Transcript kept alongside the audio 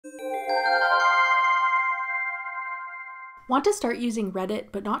Want to start using Reddit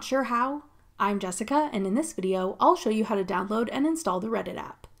but not sure how? I'm Jessica, and in this video, I'll show you how to download and install the Reddit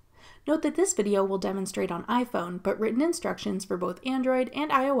app. Note that this video will demonstrate on iPhone, but written instructions for both Android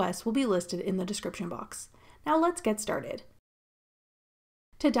and iOS will be listed in the description box. Now let's get started.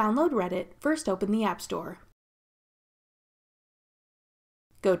 To download Reddit, first open the App Store.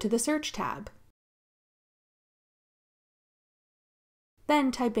 Go to the Search tab.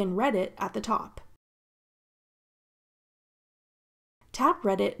 Then type in Reddit at the top. Tap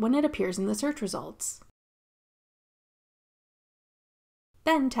Reddit when it appears in the search results.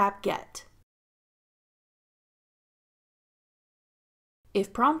 Then tap Get.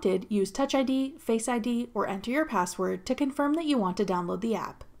 If prompted, use Touch ID, Face ID, or enter your password to confirm that you want to download the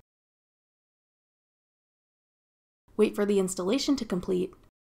app. Wait for the installation to complete,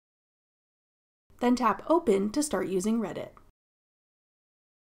 then tap Open to start using Reddit.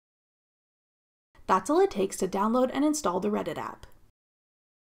 That's all it takes to download and install the Reddit app.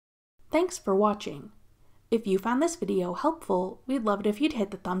 Thanks for watching. If you found this video helpful, we'd love it if you'd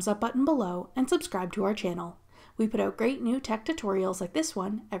hit the thumbs up button below and subscribe to our channel. We put out great new tech tutorials like this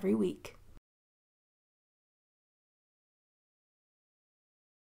one every week.